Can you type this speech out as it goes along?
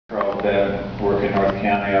involved at work in North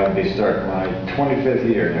County. I'll be starting my 25th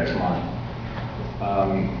year next month.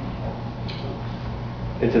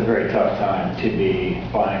 It's a very tough time to be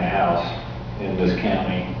buying a house in this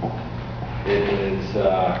county. It is,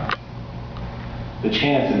 the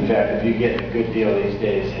chance, in fact, if you get a good deal these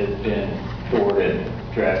days has been thwarted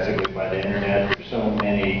drastically by the internet. There's so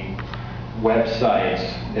many websites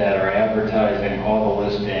that are advertising all the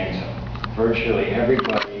listings. Virtually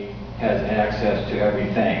everybody has access to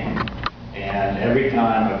everything. And every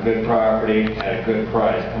time a good property at a good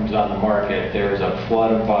price comes on the market, there is a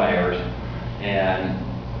flood of buyers. And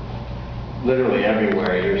literally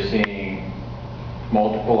everywhere you're seeing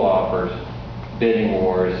multiple offers, bidding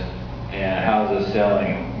wars, and houses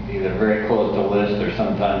selling either very close to list or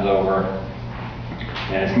sometimes over.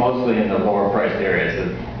 And it's mostly in the lower priced areas,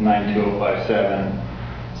 the 92057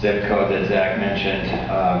 zip code that Zach mentioned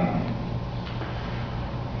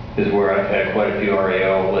is where I've had quite a few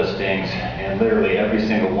REO listings, and literally every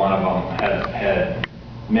single one of them has had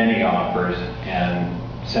many offers and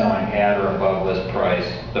selling at or above list price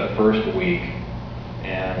the first week.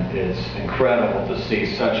 And it's incredible to see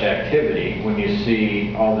such activity when you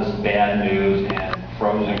see all this bad news and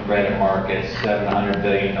frozen credit markets, $700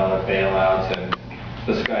 billion bailouts, and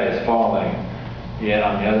the sky is falling. Yet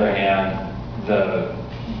on the other hand, the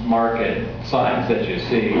market signs that you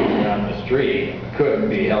see around the street couldn't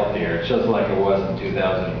be healthier. It's just like it was in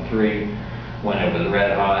 2003 when it was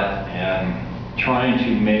red hot, and trying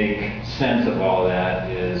to make sense of all that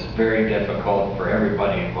is very difficult for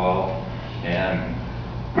everybody involved, and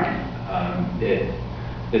it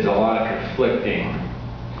is a lot of conflicting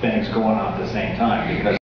things going on at the same time, because